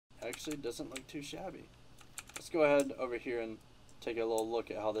actually doesn't look too shabby. Let's go ahead over here and take a little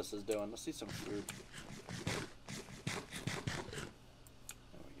look at how this is doing. Let's see some food.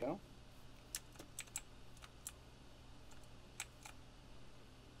 There we go.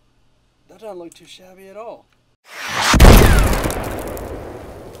 That doesn't look too shabby at all.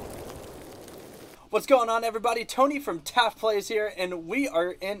 What's going on, everybody? Tony from TAF Plays here, and we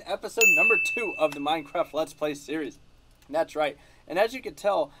are in episode number 2 of the Minecraft Let's Play series. That's right. And as you can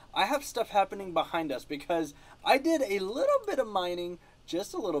tell, I have stuff happening behind us because I did a little bit of mining,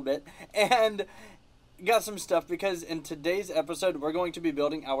 just a little bit, and got some stuff because in today's episode, we're going to be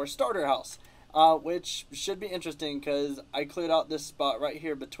building our starter house. Which should be interesting because I cleared out this spot right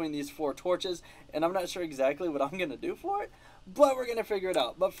here between these 4 torches, and I'm not sure exactly what I'm going to do for it, but we're going to figure it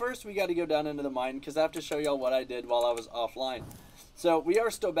out. But first, we got to go down into the mine because I have to show y'all what I did while I was offline. So we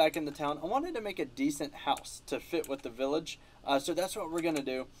are still back in the town. I wanted to make a decent house to fit with the village, so that's what we're going to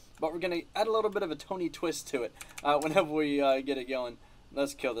do, but we're going to add a little bit of a Tony twist to it whenever we get it going.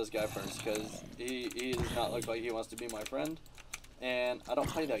 Let's kill this guy first because he does not look like he wants to be my friend, and I don't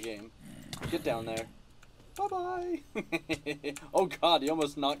play that game. Get down there. Bye-bye. Oh, God, he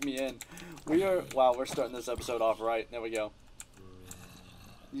almost knocked me in. Wow, we're starting this episode off right. There we go.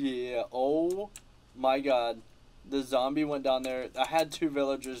 Yeah, oh, my God. The zombie went down there. I had 2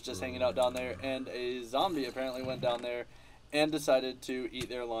 villagers just hanging out down there, and a zombie apparently went down there and decided to eat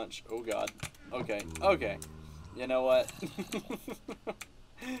their lunch. Oh, God. Okay, okay. You know what?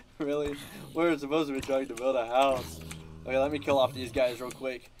 Really? We're supposed to be trying to build a house. Okay, let me kill off these guys real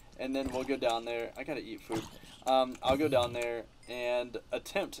quick. And then we'll go down there. I gotta eat food. I'll go down there and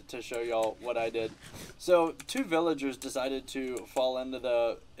attempt to show y'all what I did. So 2 villagers decided to fall into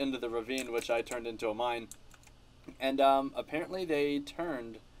the ravine, which I turned into a mine. And apparently they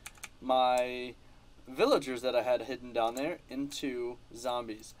turned my villagers that I had hidden down there into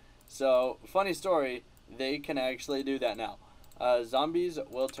zombies. So funny story, they can actually do that now. Zombies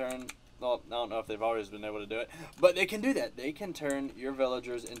will turn. Well, I don't know if they've always been able to do it, but they can do that. They can turn your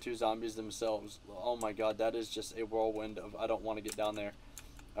villagers into zombies themselves. Oh my God, that is just a whirlwind of I don't want to get down there.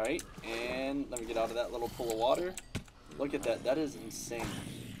 All right, and let me get out of that little pool of water. Look at that. That is insane.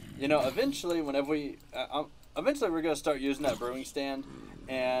 You know, eventually, whenever eventually we're gonna start using that brewing stand,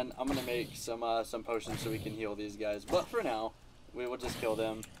 and I'm gonna make some potions so we can heal these guys. But for now, we will just kill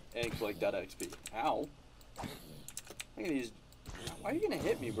them and collect that XP. Ow! Look at these. Why are you gonna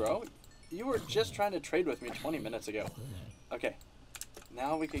hit me, bro? You were just trying to trade with me 20 minutes ago. Okay.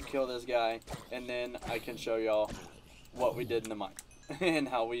 Now we can kill this guy, and then I can show y'all what we did in the mine. And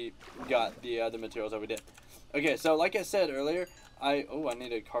how we got the materials that we did. Okay, so like I said earlier, I need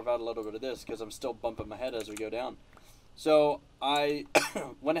to carve out a little bit of this because I'm still bumping my head as we go down. So I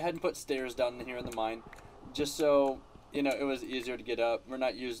went ahead and put stairs down in here in the mine, just so, you know, it was easier to get up. We're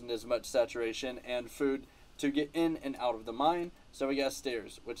not using as much saturation and food to get in and out of the mine, so we got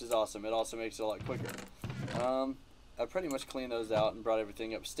stairs, which is awesome. It also makes it a lot quicker. I pretty much cleaned those out and brought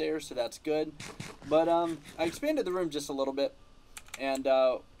everything upstairs, so that's good. But I expanded the room just a little bit and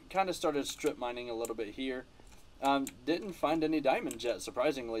kind of started strip mining a little bit here. Didn't find any diamonds yet,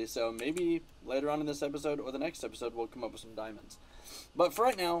 surprisingly, so maybe later on in this episode or the next episode we'll come up with some diamonds. But for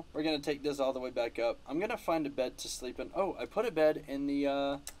right now, we're going to take this all the way back up. I'm going to find a bed to sleep in. Oh, I put a bed in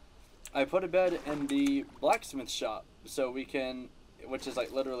the blacksmith shop, so we can, which is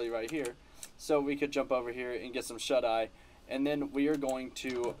like literally right here, so we could jump over here and get some shut-eye, and then we are going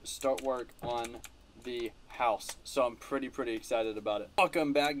to start work on the house. So I'm pretty excited about it.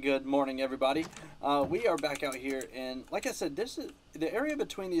 Welcome back. Good morning, everybody. We are back out here, and like I said, this is the area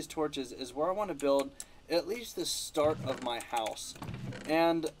between these torches is where I want to build at least the start of my house.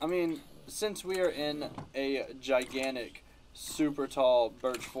 And I mean, since we are in a gigantic super tall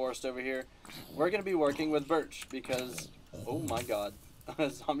birch forest over here, we're going to be working with birch because, oh my God, a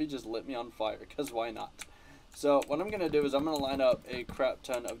zombie just lit me on fire, because why not? So what I'm going to do is I'm going to line up a crap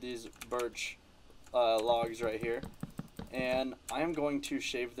ton of these birch logs right here, and I am going to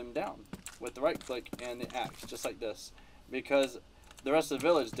shave them down with the right click and the axe, just like this, because the rest of the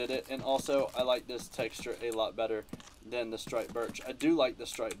village did it, and also I like this texture a lot better than the striped birch. I do like the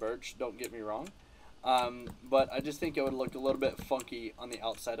striped birch, don't get me wrong. But I just think it would look a little bit funky on the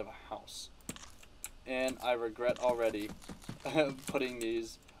outside of a house. And I regret already putting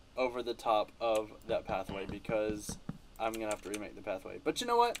these over the top of that pathway because I'm gonna have to remake the pathway. But you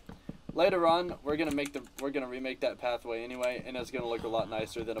know what? Later on, we're gonna remake that pathway anyway, and it's gonna look a lot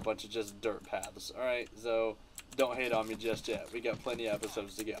nicer than a bunch of just dirt paths. All right, so don't hate on me just yet. We got plenty of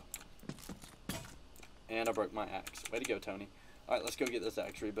episodes to go. And I broke my axe. Way to go, Tony. Alright, let's go get this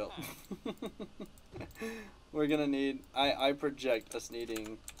axe rebuilt. We're gonna need, I project us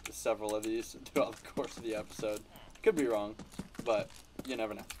needing several of these throughout the course of the episode. Could be wrong, but you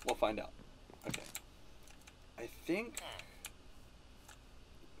never know. We'll find out. Okay. I think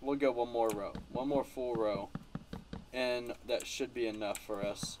we'll go one more row. One more full row. And that should be enough for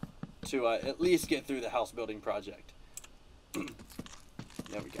us to at least get through the house building project.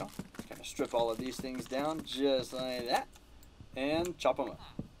 There we go. Kind of strip all of these things down just like that. And chop them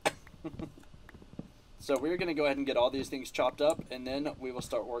up. So we're going to go ahead and get all these things chopped up, and then we will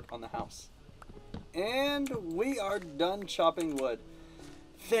start work on the house. And we are done chopping wood.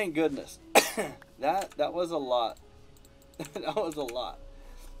 Thank goodness. that was a lot. That was a lot.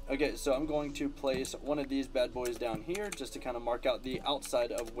 Okay, so I'm going to place one of these bad boys down here just to kind of mark out the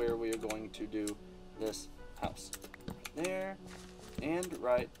outside of where we are going to do this house. Right there and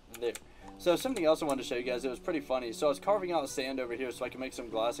right there. So something else I wanted to show you guys, it was pretty funny. So I was carving out sand over here so I can make some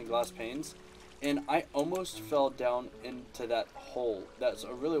glass and glass panes. And I almost fell down into that hole. That's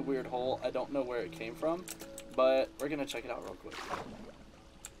a really weird hole. I don't know where it came from, but we're going to check it out real quick.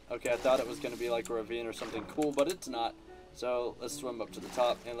 Okay, I thought it was going to be like a ravine or something cool, but it's not. So let's swim up to the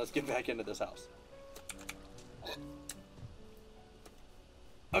top and let's get back into this house.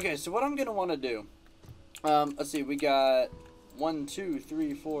 Okay, so what I'm going to want to do, let's see, we got 1, 2,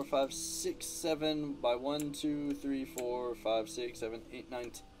 3, 4, 5, 6, 7 by 1, 2, 3, 4, 5, 6, 7, 8, 9,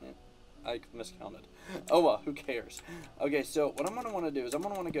 10. I miscounted. Oh well, who cares? Okay, so what I'm going to want to do is I'm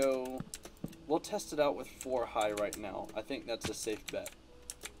going to want to go, we'll test it out with 4 high right now. I think that's a safe bet.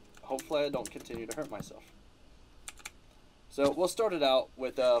 Hopefully I don't continue to hurt myself. So we'll start it out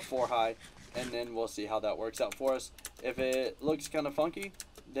with 4 high, and then we'll see how that works out for us. If it looks kind of funky,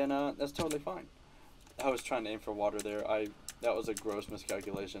 then that's totally fine. I was trying to aim for water there. That was a gross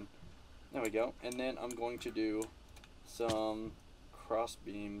miscalculation. There we go. And then I'm going to do some cross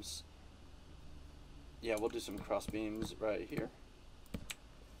beams. Yeah, we'll do some cross beams right here.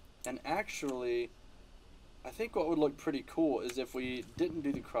 And actually, I think what would look pretty cool is if we didn't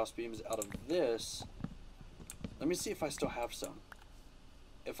do the cross beams out of this. Let me see if I still have some.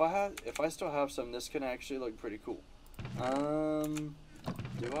 If I still have some, this can actually look pretty cool. Do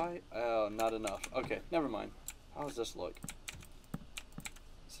I? Oh, not enough. Okay, never mind. How does this look?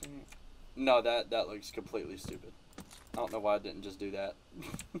 See? No, that looks completely stupid. I don't know why I didn't just do that.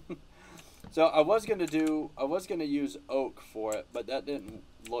 So I was gonna use oak for it, but that didn't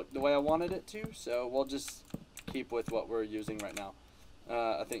look the way I wanted it to. So we'll just keep with what we're using right now.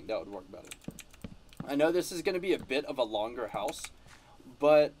 I think that would work better. I know this is gonna be a bit of a longer house,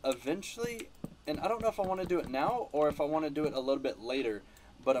 but eventually, and I don't know if I want to do it now or if I want to do it a little bit later,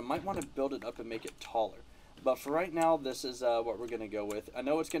 but I might want to build it up and make it taller. But for right now, this is what we're gonna go with. I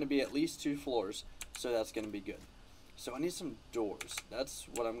know it's gonna be at least 2 floors, so that's gonna be good. So I need some doors. That's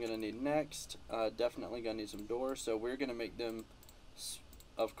what I'm going to need next. Definitely going to need some doors. So we're going to make them,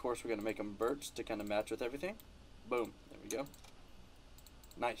 of course, we're going to make them birch to kind of match with everything. Boom. There we go.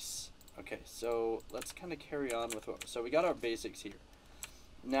 Nice. Okay, so let's kind of carry on with what, so we got our basics here.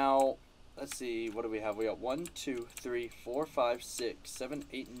 Now, let's see, what do we have? We got 1, 2, 3, 4, 5, 6, 7,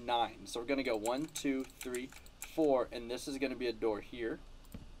 8, 9. So we're going to go 1, 2, 3, 4, and this is going to be a door here.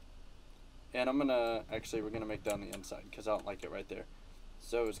 And I'm going to, actually, we're going to make that on the inside because I don't like it right there.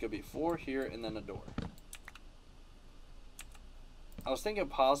 So it's going to be 4 here and then a door. I was thinking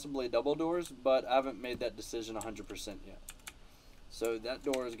possibly double doors, but I haven't made that decision 100% yet. So that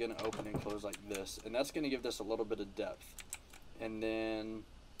door is going to open and close like this. And that's going to give this a little bit of depth. And then,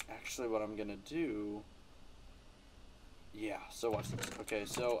 actually what I'm going to do, yeah, so watch this. Okay,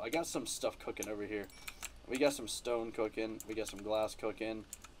 so I got some stuff cooking over here. We got some stone cooking. We got some glass cooking.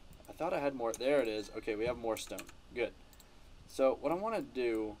 I thought I had more. There it is. Okay, we have more stone. Good. So what I want to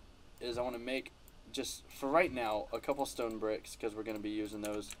do is I want to make, just for right now, a couple stone bricks because we're going to be using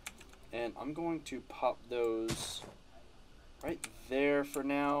those. And I'm going to pop those right there for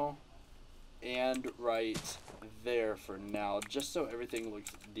now and right there for now, just so everything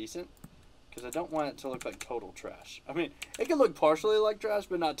looks decent, because I don't want it to look like total trash. I mean, it can look partially like trash,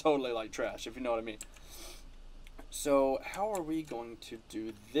 but not totally like trash, if you know what I mean. So how are we going to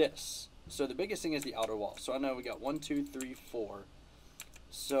do this? So the biggest thing is the outer wall. So I know we got 1, 2, 3, 4.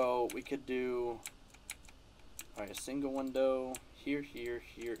 So we could do, all right, a single window here, here,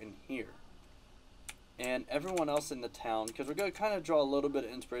 here, and here. And everyone else in the town, because we're going to kind of draw a little bit of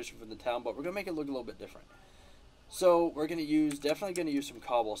inspiration from the town, but we're going to make it look a little bit different. So we're going to use, definitely going to use some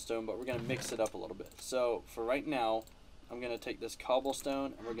cobblestone, but we're going to mix it up a little bit. So for right now, I'm going to take this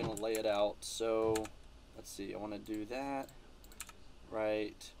cobblestone and we're going to lay it out. So let's see, I want to do that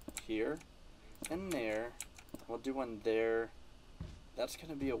right here and there. We'll do one there. That's going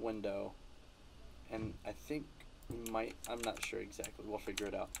to be a window. And I think we might, I'm not sure exactly, we'll figure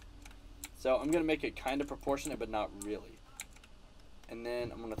it out. So I'm going to make it kind of proportionate, but not really. And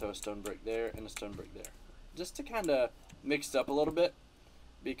then I'm going to throw a stone brick there and a stone brick there. Just to kind of mix it up a little bit,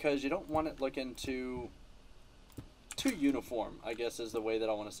 because you don't want it looking too uniform, I guess is the way that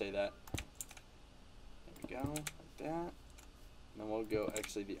I want to say that. There we go, like that. And then we'll go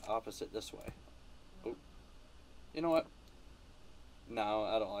actually the opposite this way. Oh, you know what? No,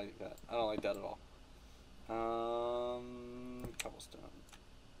 I don't like that. I don't like that at all. Cobblestone.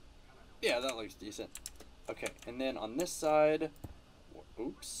 Yeah, that looks decent. Okay, and then on this side,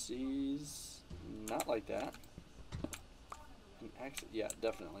 oopsies, not like that. And actually, yeah,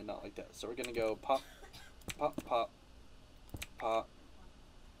 definitely not like that. So we're gonna go pop, pop, pop, pop,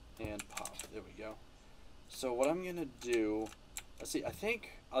 and pop. There we go. So what I'm gonna do, let's see, I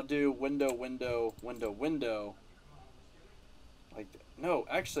think I'll do window, window, window, window. Like that. No,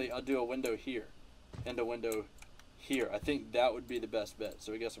 actually, I'll do a window here and a window here. I think that would be the best bet.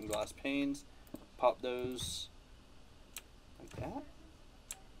 So we got some glass panes. Pop those like that.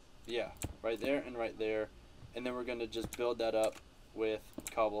 Yeah, right there and right there. And then we're going to just build that up with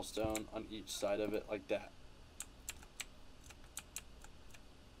cobblestone on each side of it like that.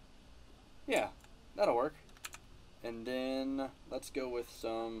 Yeah, that'll work. And then let's go with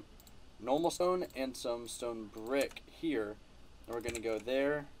some normal stone and some stone brick here. And we're going to go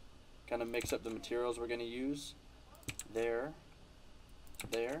there, kind of mix up the materials we're going to use. There,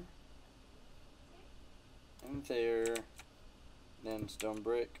 there, and there. Then stone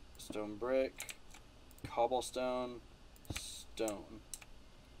brick, cobblestone, stone.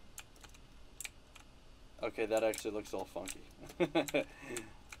 Okay, that actually looks a little funky.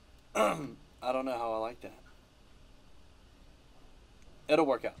 I don't know how I like that. It'll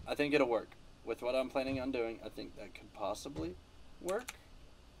work out. I think it'll work. With what I'm planning on doing, I think that could possibly work.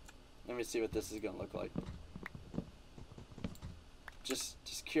 Let me see what this is going to look like. Just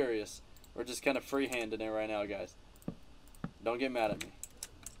curious. We're just kind of freehanding it right now, guys. Don't get mad at me.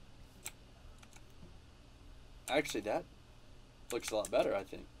 Actually, that looks a lot better, I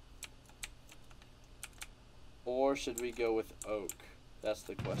think. Or should we go with oak? That's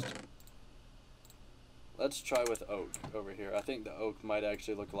the question. Let's try with oak over here. I think the oak might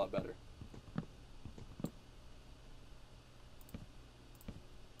actually look a lot better.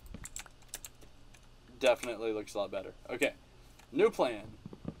 Definitely looks a lot better. Okay, new plan.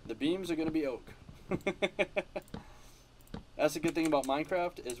 The beams are going to be oak. That's the good thing about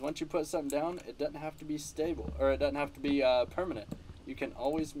Minecraft, is once you put something down, it doesn't have to be stable, or it doesn't have to be permanent. You can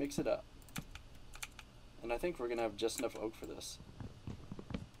always mix it up. And I think we're going to have just enough oak for this.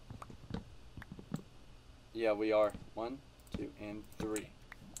 Yeah, we are. 1, 2, and 3.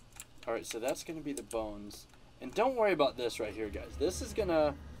 Alright, so that's going to be the bones. And don't worry about this right here, guys. This is going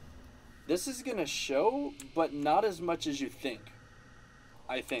to show, but not as much as you think.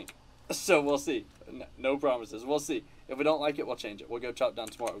 I think. So we'll see. No promises. We'll see. If we don't like it, we'll change it. We'll go chop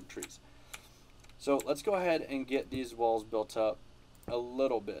down some more oak trees. So let's go ahead and get these walls built up a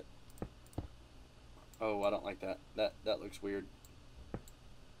little bit. Oh, I don't like that. That looks weird.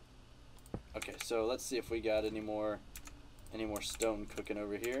 Okay, so let's see if we got any more stone cooking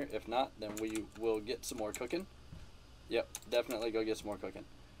over here. If not, then we will get some more cooking. Yep, definitely go get some more cooking.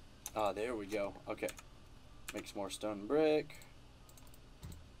 Ah, there we go. Okay. Make some more stone brick.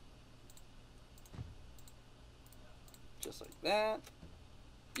 Just like that.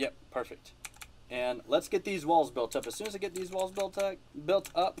 Yep, perfect. And let's get these walls built up. As soon as I get these walls built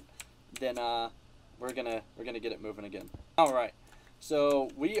up, then we're gonna get it moving again. All right. So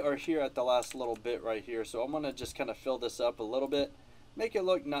we are here at the last little bit right here. So I'm gonna just kind of fill this up a little bit, make it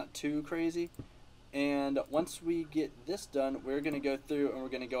look not too crazy. And once we get this done, we're gonna go through and we're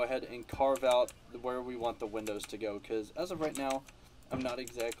gonna go ahead and carve out where we want the windows to go. Because as of right now, I'm not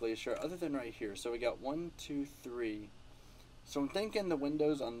exactly sure, other than right here. So we got 1, 2, 3. So I'm thinking the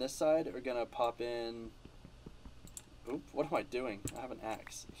windows on this side are gonna pop in. Oop, what am I doing? I have an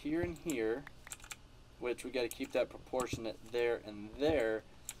axe. Here and here, which we gotta keep that proportionate there and there.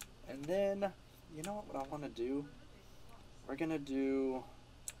 And then, you know what I wanna do? We're gonna do,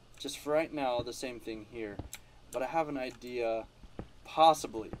 just for right now, the same thing here. But I have an idea,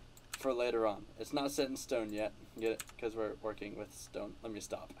 possibly, for later on. It's not set in stone yet. Get it? Because we're working with stone. Let me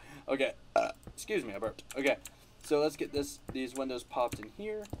stop. Okay. Excuse me, I burped. Okay. So let's get these windows popped in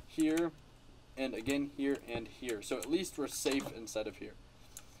here, here, and again here and here. So at least we're safe inside of here.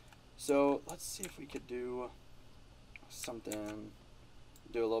 So let's see if we could do something,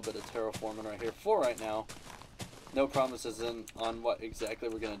 do a little bit of terraforming right here for right now. No promises on what exactly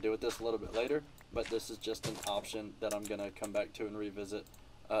we're going to do with this a little bit later, but this is just an option that I'm going to come back to and revisit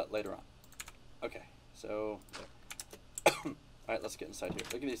later on. Okay, so alright, let's get inside here.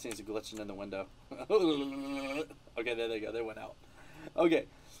 Look at these things glitching in the window. Okay, there they go. They went out. Okay,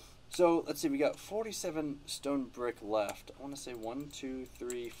 so let's see. We got 47 stone brick left. I want to say 1, 2,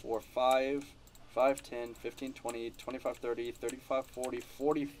 3, 4, 5, 5, 10, 15, 20, 25, 30, 35, 40,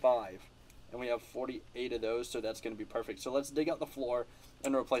 45. And we have 48 of those, so that's going to be perfect. So let's dig out the floor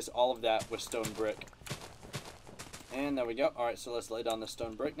and replace all of that with stone brick. And there we go. Alright, so let's lay down the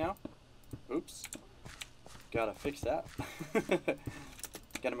stone brick now. Oops. Gotta fix that.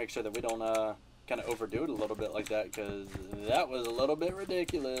 Gotta make sure that we don't kind of overdo it a little bit like that, because that was a little bit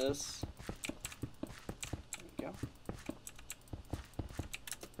ridiculous. There we go.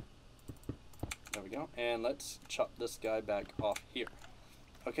 There we go. And let's chop this guy back off here.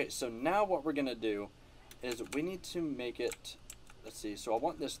 Okay, so now what we're gonna do is we need to make it, let's see, so I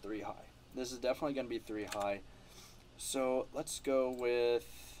want this 3 high. This is definitely gonna be 3 high. So let's go with,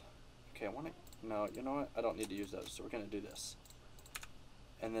 okay, I want to, no, you know what? I don't need to use those, so we're gonna do this.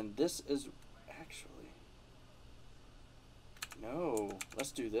 And then this is, actually, no,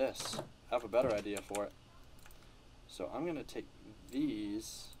 let's do this. I have a better idea for it. So I'm gonna take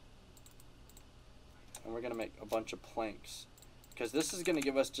these, and we're gonna make a bunch of planks. Because this is going to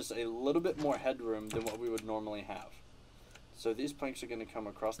give us just a little bit more headroom than what we would normally have. So these planks are going to come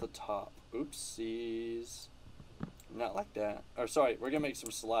across the top. Oopsies. Not like that. Or sorry, we're going to make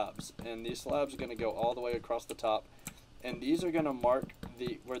some slabs. And these slabs are going to go all the way across the top. And these are going to mark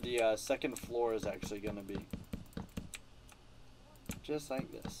where the second floor is actually going to be. Just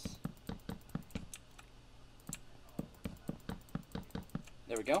like this.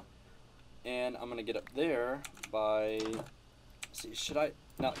 There we go. And I'm going to get up there by... see, should I,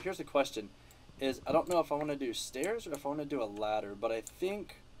 now here's the question, is I don't know if I want to do stairs or if I want to do a ladder, but I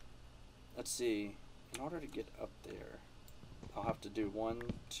think, let's see, in order to get up there, I'll have to do 1,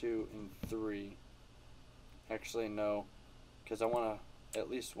 2, and 3. Actually, no, because I want at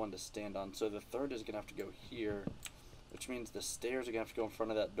least one to stand on, so the third is going to have to go here, which means the stairs are going to have to go in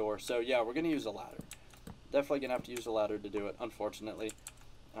front of that door. So yeah, we're going to use a ladder. Definitely going to have to use a ladder to do it, unfortunately.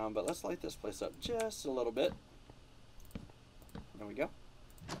 But let's light this place up just a little bit. There we go.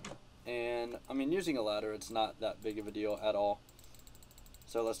 And, I mean, using a ladder, it's not that big of a deal at all.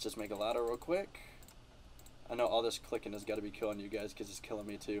 So let's just make a ladder real quick. I know all this clicking has got to be killing you guys because it's killing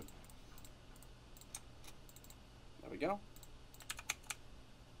me too. There we go.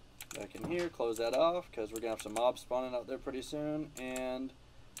 Back in here, close that off because we're going to have some mobs spawning out there pretty soon. And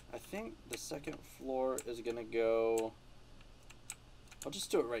I think the second floor is going to go... I'll just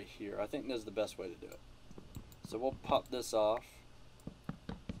do it right here. I think this is the best way to do it. So we'll pop this off.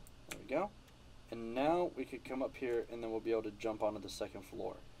 There we go. And now we could come up here and then we'll be able to jump onto the second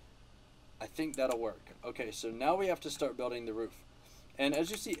floor. I think that'll work. Okay, so now we have to start building the roof. And as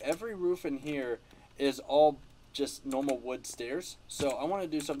you see, every roof in here is all just normal wood stairs. So I want to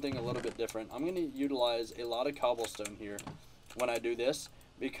do something a little bit different. I'm going to utilize a lot of cobblestone here when I do this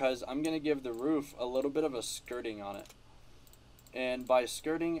because I'm going to give the roof a little bit of a skirting on it. And by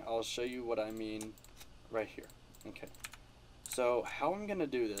skirting, I'll show you what I mean right here. Okay. So how I'm going to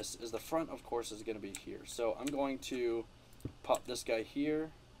do this is the front, of course, is going to be here. So I'm going to pop this guy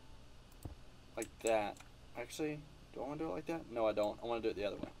here like that. Actually, do I want to do it like that? No, I don't. I want to do it the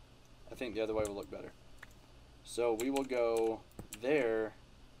other way. I think the other way will look better. So we will go there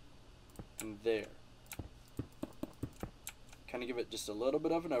and there. Kind of give it just a little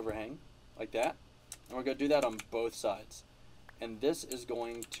bit of an overhang like that. And we're going to do that on both sides. And this is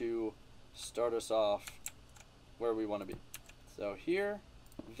going to start us off where we want to be. So here,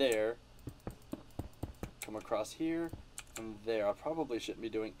 there, come across here, and there. I probably shouldn't be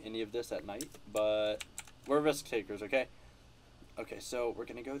doing any of this at night, but we're risk takers, okay? Okay, so we're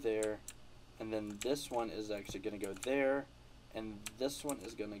going to go there, and then this one is actually going to go there, and this one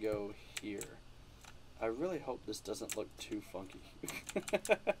is going to go here. I really hope this doesn't look too funky,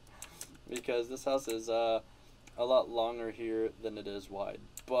 because this house is a lot longer here than it is wide,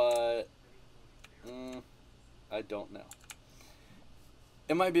 but I don't know.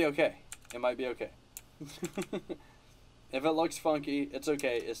 It might be okay. It might be okay. If it looks funky, it's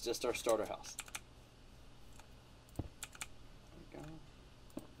okay. It's just our starter house.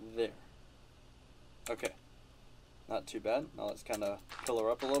 There. Okay. Not too bad. Now let's kind of pillar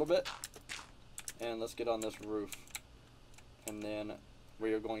up a little bit. And let's get on this roof. And then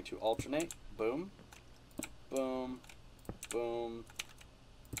we are going to alternate. Boom. Boom. Boom.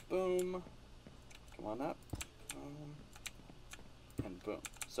 Boom. Come on up. Boom. And boom.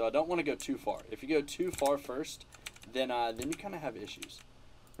 So I don't want to go too far. If you go too far first, then you kind of have issues.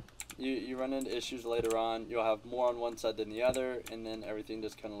 You run into issues later on. You'll have more on one side than the other, and then everything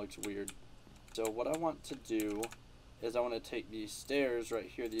just kind of looks weird. So what I want to do is I want to take these stairs right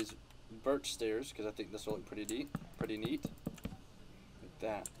here, these birch stairs, because I think this will look pretty neat. Like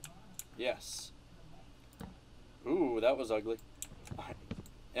that. Yes. Ooh, that was ugly. Alright.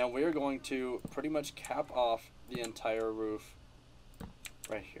 And we're going to pretty much cap off the entire roof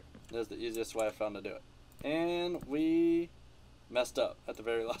right here. That's the easiest way I found to do it. And we messed up at the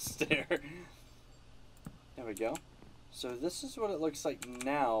very last stair. There we go. So this is what it looks like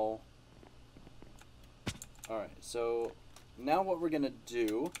now. Alright, so now what we're going to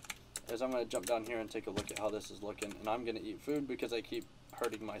do is I'm going to jump down here and take a look at how this is looking. And I'm going to eat food because I keep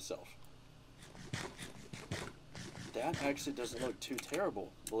hurting myself. That actually doesn't look too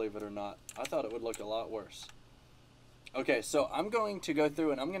terrible, believe it or not. I thought it would look a lot worse. Okay, so I'm going to go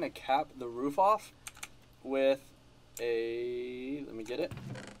through and I'm going to cap the roof off with a... Let me get it.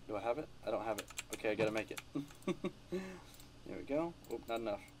 Do I have it? I don't have it. Okay, I got to make it. There we go. Oop, not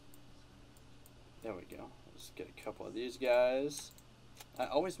enough. There we go. Let's get a couple of these guys. I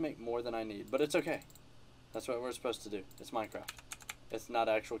always make more than I need, but it's okay. That's what we're supposed to do. It's Minecraft. It's not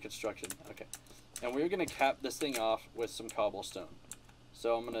actual construction. Okay. And we're going to cap this thing off with some cobblestone.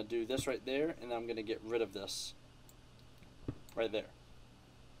 So I'm going to do this right there, and then I'm going to get rid of this right there.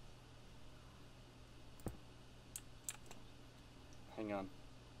 Hang on.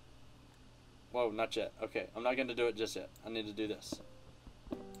 Whoa, not yet. Okay, I'm not going to do it just yet. I need to do this.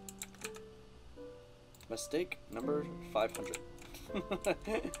 Mistake number 500.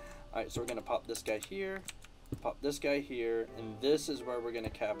 Alright, so we're going to pop this guy here, pop this guy here, and this is where we're going to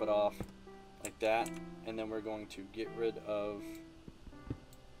cap it off like that. And then we're going to get rid of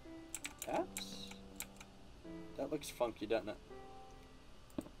that. That looks funky, doesn't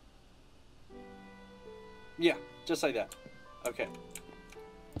it? Yeah, just like that. Okay.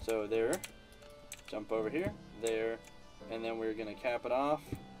 So there, jump over here, there, and then we're going to cap it off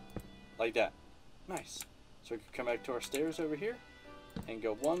like that. Nice. So we can come back to our stairs over here and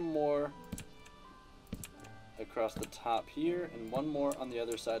go one more across the top here and one more on the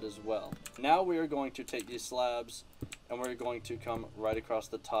other side as well. Now we are going to take these slabs and we're going to come right across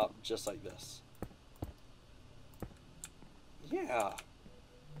the top just like this. Yeah.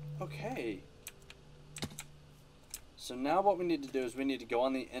 Okay. So now what we need to do is we need to go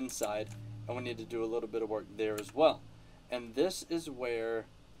on the inside and we need to do a little bit of work there as well. And this is where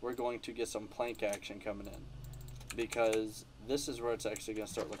we're going to get some plank action coming in, because this is where it's actually going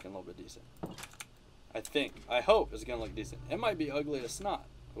to start looking a little bit decent. I hope it's going to look decent. It might be ugly as snot.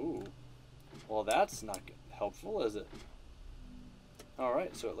 Ooh. Well, that's not helpful, is it?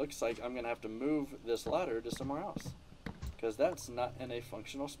 Alright, so it looks like I'm going to have to move this ladder to somewhere else, because that's not in a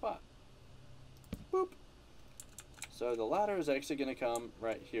functional spot. Boop. So the ladder is actually going to come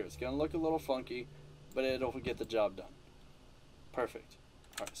right here. It's going to look a little funky, but it'll get the job done. Perfect.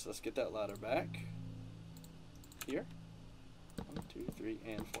 Alright, so let's get that ladder back. Here. 1, 2, 3,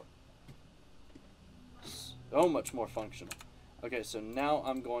 and 4. So much more functional. Okay, so now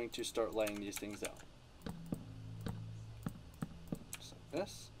I'm going to start laying these things out. Just like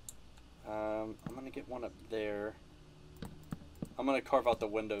this. I'm going to get one up there. I'm going to carve out the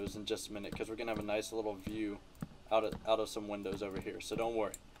windows in just a minute, because we're going to have a nice little view out of some windows over here. So don't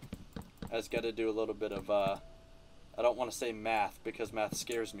worry. I just got to do a little bit of... I don't want to say math because math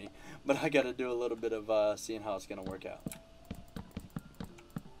scares me, but I got to do a little bit of seeing how it's going to work out.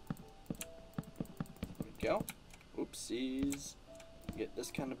 There we go. Oopsies. Get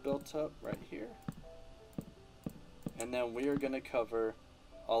this kind of built up right here. And then we are going to cover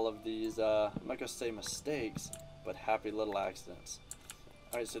all of these, I'm not going to say mistakes, but happy little accidents.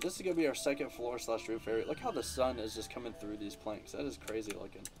 Alright, so this is going to be our second floor / roof area. Look how the sun is just coming through these planks. That is crazy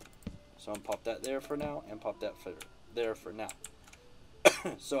looking. So I'm going to pop that there for now and pop that there for now.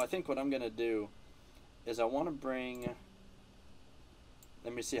 So I think what I'm going to do is I want to bring...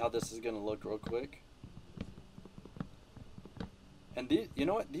 Let me see how this is going to look real quick. And these, you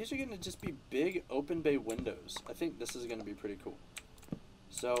know what? These are going to just be big open bay windows. I think this is going to be pretty cool.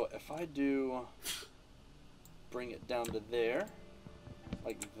 So if I do bring it down to there,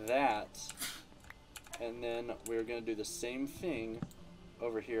 like that, and then we're going to do the same thing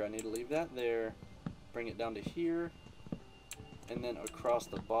over here. I need to leave that there, bring it down to here, and then across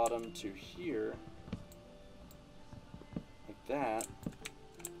the bottom to here, like that.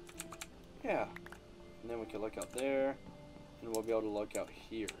 Yeah, and then we can look out there, and we'll be able to look out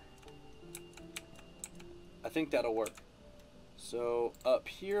here. I think that'll work. So up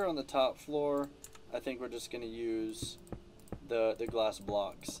here on the top floor, I think we're just going to use the glass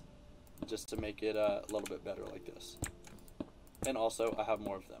blocks just to make it a little bit better like this. And also, I have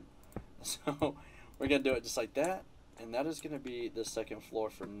more of them. So we're going to do it just like that. And that is going to be the second floor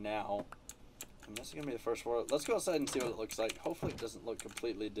for now. And this is going to be the first floor. Let's go outside and see what it looks like. Hopefully it doesn't look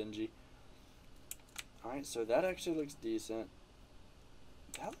completely dingy. Alright, so that actually looks decent.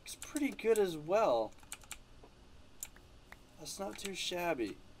 That looks pretty good as well. That's not too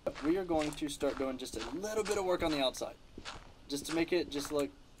shabby. We are going to start doing just a little bit of work on the outside. Just to make it just look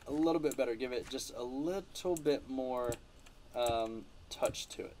a little bit better. Give it just a little bit more touch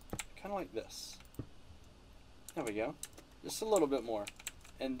to it. Kind of like this. There we go. Just a little bit more.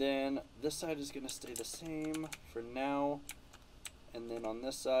 And then this side is going to stay the same for now. And then on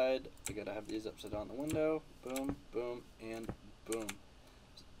this side, we got to have these upside down the window. Boom, boom, and boom.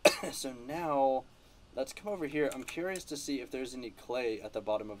 So now, let's come over here. I'm curious to see if there's any clay at the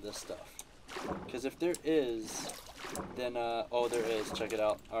bottom of this stuff. Because if there is, then, oh, there is. Check it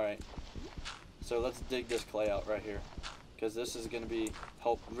out. Alright. So let's dig this clay out right here. Because this is going to be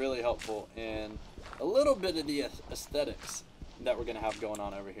really helpful in a little bit of the aesthetics that we're going to have going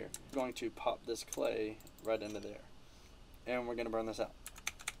on over here. We're going to pop this clay right into there. And we're going to burn this out.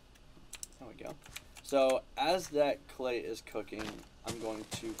 There we go. So as that clay is cooking, I'm going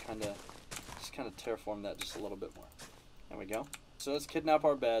to kind of terraform that just a little bit more. There we go. So let's kidnap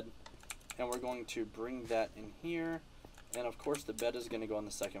our bed, and we're going to bring that in here. And of course the bed is going to go on the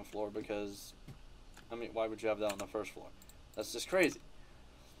second floor because, I mean, why would you have that on the first floor? That's just crazy.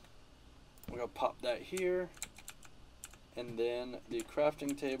 We're going to pop that here. And then the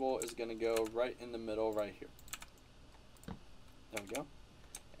crafting table is going to go right in the middle right here. There we go.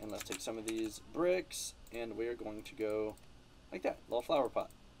 And let's take some of these bricks, and we are going to go like that, little flower pot.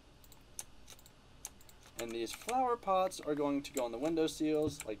 And these flower pots are going to go on the window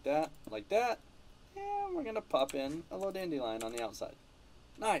seals like that, and we're going to pop in a little dandelion on the outside.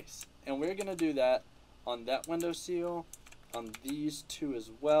 Nice. And we're going to do that on that window seal, on these two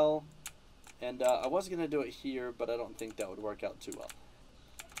as well. And I was going to do it here, but I don't think that would work out too well.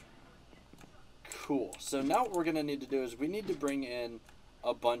 Cool. So now what we're going to need to do is we need to bring in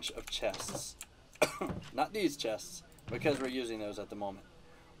a bunch of chests. Not these chests, because we're using those at the moment.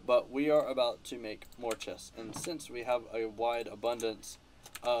 But we are about to make more chests. And since we have a wide abundance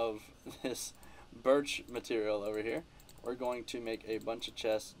of this birch material over here, we're going to make a bunch of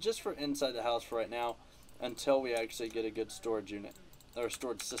chests just for inside the house for right now until we actually get a good storage unit or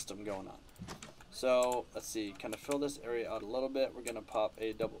storage system going on. So let's see, kind of fill this area out a little bit. We're going to pop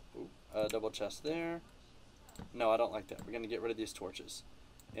a double chest there. No, I don't like that. We're going to get rid of these torches,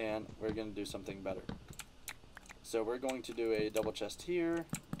 and we're going to do something better. So we're going to do a double chest here,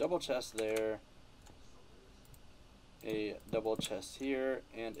 double chest there, a double chest here,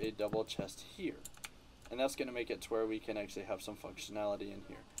 and a double chest here. And that's going to make it to where we can actually have some functionality in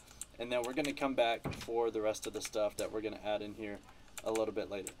here. And then we're going to come back for the rest of the stuff that we're going to add in here a little bit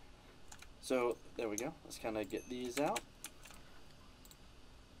later. So there we go. Let's kind of get these out.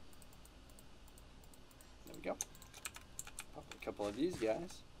 There we go. Pop a couple of these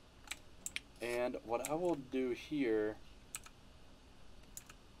guys. And what I will do here,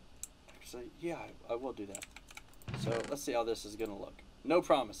 actually, yeah, I will do that. So let's see how this is going to look. No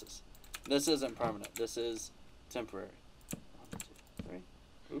promises. This isn't permanent. This is temporary. 1, 2,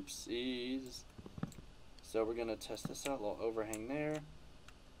 3. Oopsies. So we're going to test this out. A little overhang there.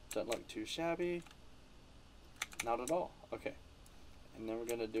 Doesn't look too shabby. Not at all. Okay. And then we're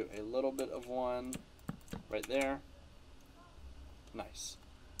going to do a little bit of one right there. Nice.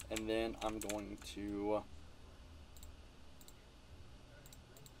 And then I'm going to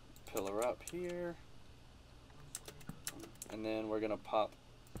pillar up here. And then we're going to pop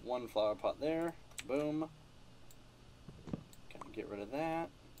one flower pot there. Boom. Kind of get rid of that.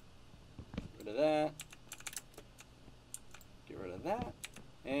 Get rid of that. Get rid of that.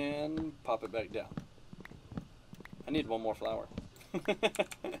 And pop it back down. I need one more flower.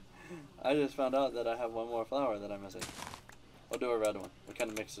 I just found out that I have one more flower that I'm missing. I'll do a red one. We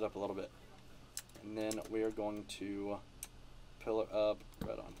kind of mix it up a little bit. And then we are going to pillar up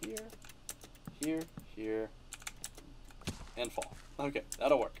red on here, here, here, and fall. Okay,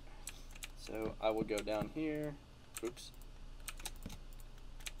 that'll work. So I will go down here. Oops.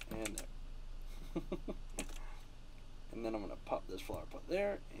 And there. And then I'm going to pop this flower pot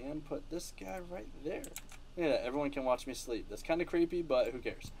there and put this guy right there. Yeah, everyone can watch me sleep. That's kind of creepy, but who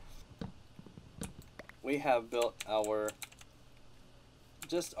cares? We have built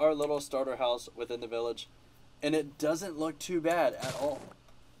just our little starter house within the village, and it doesn't look too bad at all.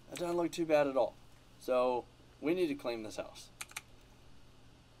 It doesn't look too bad at all. So we need to claim this house.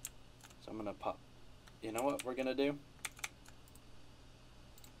 So I'm going to pop. You know what we're going to do?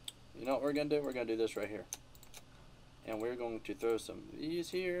 You know what we're going to do? We're going to do this right here. And we're going to throw some of these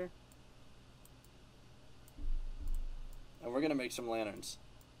here. And we're going to make some lanterns.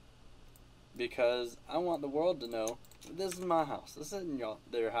 because I want the world to know that this is my house. This isn't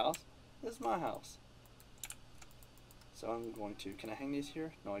their house. This is my house. So I'm going to, can I hang these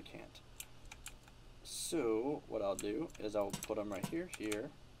here? No, I can't. So what I'll do is I'll put them right here,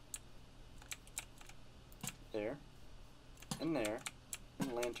 there, and there,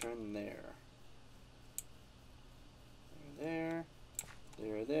 and lantern there.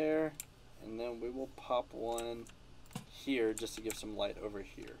 There, and then we will pop one here just to give some light over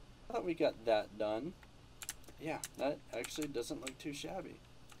here. I thought we got that done. Yeah, that actually doesn't look too shabby.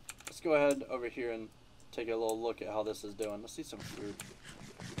 Let's go ahead over here and take a little look at how this is doing. Let's see some food.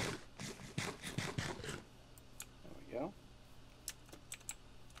 There we go.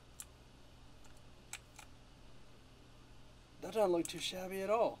 That doesn't look too shabby at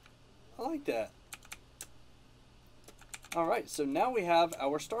all. I like that. Alright, so now we have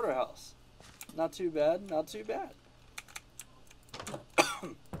our starter house. Not too bad, not too bad.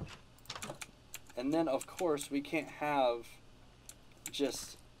 And then, of course, we can't have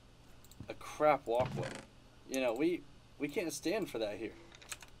just a crap walkway. You know, we can't stand for that here.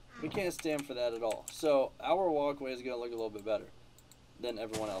 We can't stand for that at all. So our walkway is going to look a little bit better than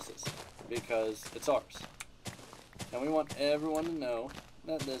everyone else's because it's ours. And we want everyone to know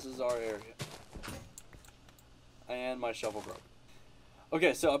that this is our area. And my shovel broke.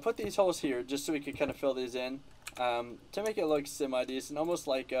 Okay, so I put these holes here just so we can kind of fill these in to make it look semi-decent, almost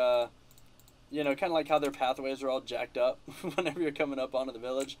like, you know, kind of like how their pathways are all jacked up whenever you're coming up onto the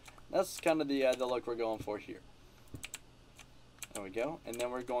village. That's kind of the look we're going for here. There we go. And then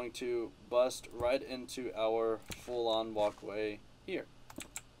we're going to bust right into our full-on walkway here,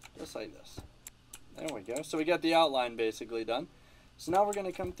 just like this. There we go. So we got the outline basically done. So now we're going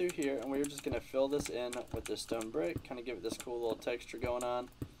to come through here and we're just going to fill this in with this stone brick, kind of give it this cool little texture going on,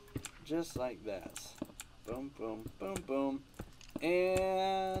 just like that. Boom, boom, boom, boom.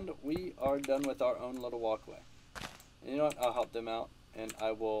 And we are done with our own little walkway. And you know what? I'll help them out and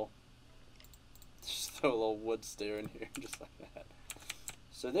I will just throw a little wood stair in here, just like that.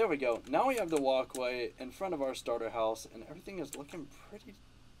 So there we go. Now we have the walkway in front of our starter house and everything is looking pretty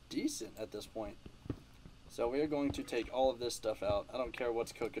decent at this point. So we are going to take all of this stuff out. I don't care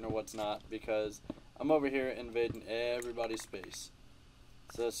what's cooking or what's not because I'm over here invading everybody's space.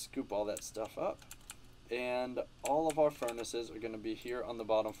 So let's scoop all that stuff up. And all of our furnaces are going to be here on the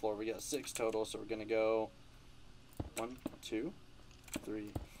bottom floor. We got 6 total, so we're going to go 1, 2,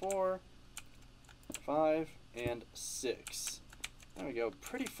 3, 4, 5, and 6. There we go.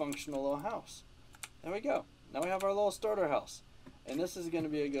 Pretty functional little house. There we go. Now we have our little starter house. And this is going to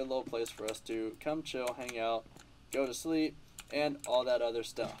be a good little place for us to come chill, hang out, go to sleep, and all that other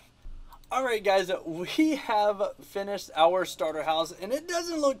stuff. Alright guys, we have finished our starter house, and it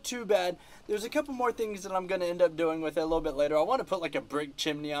doesn't look too bad. There's a couple more things that I'm going to end up doing with it a little bit later. I want to put like a brick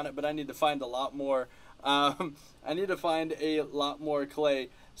chimney on it, but I need to find a lot more. I need to find a lot more clay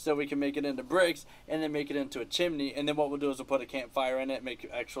so we can make it into bricks and then make it into a chimney. And then what we'll do is we'll put a campfire in it, make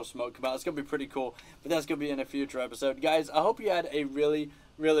actual smoke come out. It's going to be pretty cool, but that's going to be in a future episode. Guys, I hope you had a really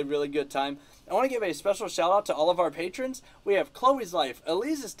good time. I want to give a special shout out to all of our patrons. We have Chloe's Life,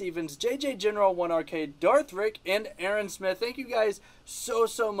 Eliza Stephens, JJ General 1 Arcade, DarthRic, and Aaron Smith. Thank you guys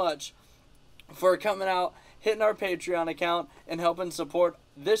so much for coming out, hitting our Patreon account, and helping support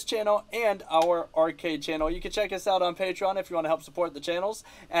this channel and our arcade channel. You can check us out on Patreon if you want to help support the channels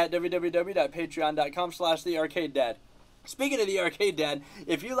at www.patreon.com/thearcadedad. Speaking of the Arcade Dad,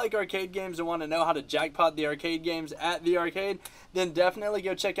 if you like arcade games and want to know how to jackpot the arcade games at the arcade, then definitely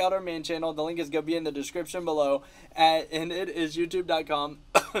go check out our main channel. The link is going to be in the description below, and it is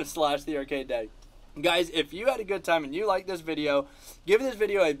youtube.com/thearcadedad. Guys, if you had a good time and you like this video, give this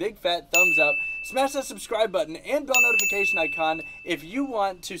video a big fat thumbs up, smash that subscribe button and bell notification icon if you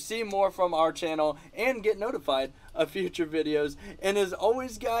want to see more from our channel and get notified of future videos. And as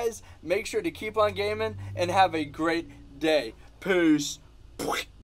always, guys, make sure to keep on gaming and have a great day. Peace.